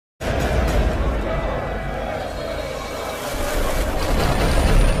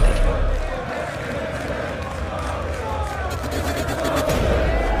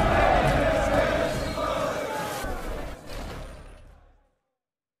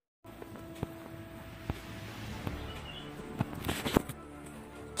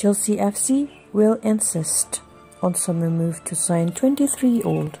Chelsea FC will insist on summer move to sign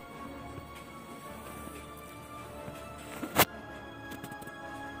 23-year-old.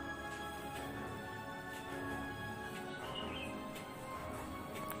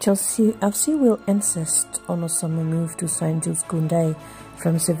 Chelsea FC will insist on a summer move to sign Jules Kounde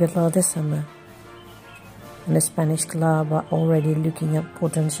from Sevilla this summer. And the Spanish club are already looking at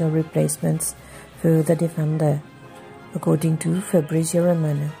potential replacements for the defender, according to Fabrizio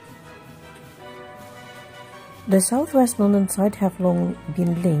Romano. The Southwest London side have long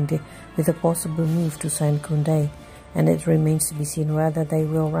been linked with a possible move to sign Kounde, and it remains to be seen whether they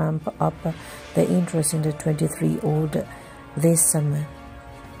will ramp up their interest in the 23-year-old this summer.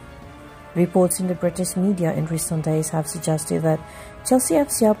 Reports in the British media in recent days have suggested that Chelsea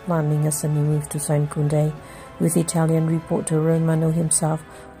FC are planning a summer move to sign Kounde, with Italian reporter Romano himself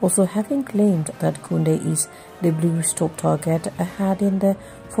also having claimed that Kounde is the Blues' top target ahead in the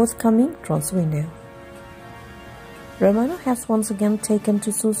forthcoming transfer window. Romano has once again taken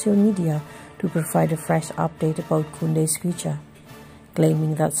to social media to provide a fresh update about Kounde's future,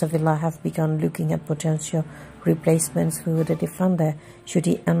 claiming that Sevilla have begun looking at potential replacements for the defender should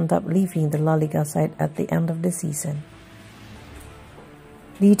he end up leaving the La Liga side at the end of the season.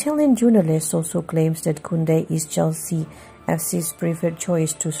 The Italian journalist also claims that Kounde is Chelsea FC's preferred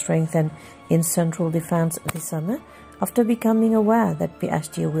choice to strengthen in central defense this summer, after becoming aware that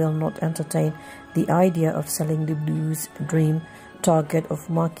PSG will not entertain the idea of selling the Blues' dream target of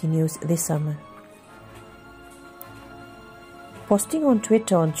Marquinhos this summer. Posting on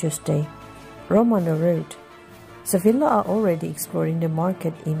Twitter on Tuesday, Romano wrote, "Sevilla are already exploring the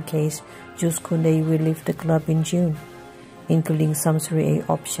market in case Jules Kounde will leave the club in June, including some Serie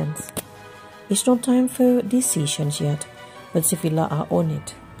A options. It's not time for decisions yet, but Sevilla are on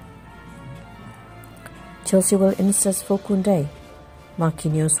it. Chelsea will insist for Kounde.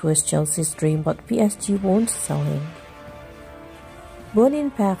 Marquinhos was Chelsea's dream, but PSG won't sell him." Born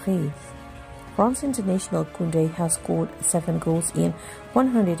in Paris, France international Kounde has scored 7 goals in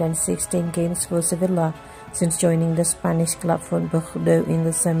 116 games for Sevilla since joining the Spanish club from Bordeaux in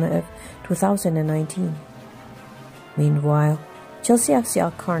the summer of 2019. Meanwhile, Chelsea FC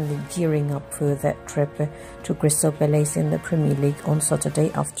are currently gearing up for their trip to Crystal Palace in the Premier League on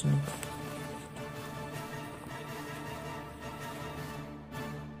Saturday afternoon.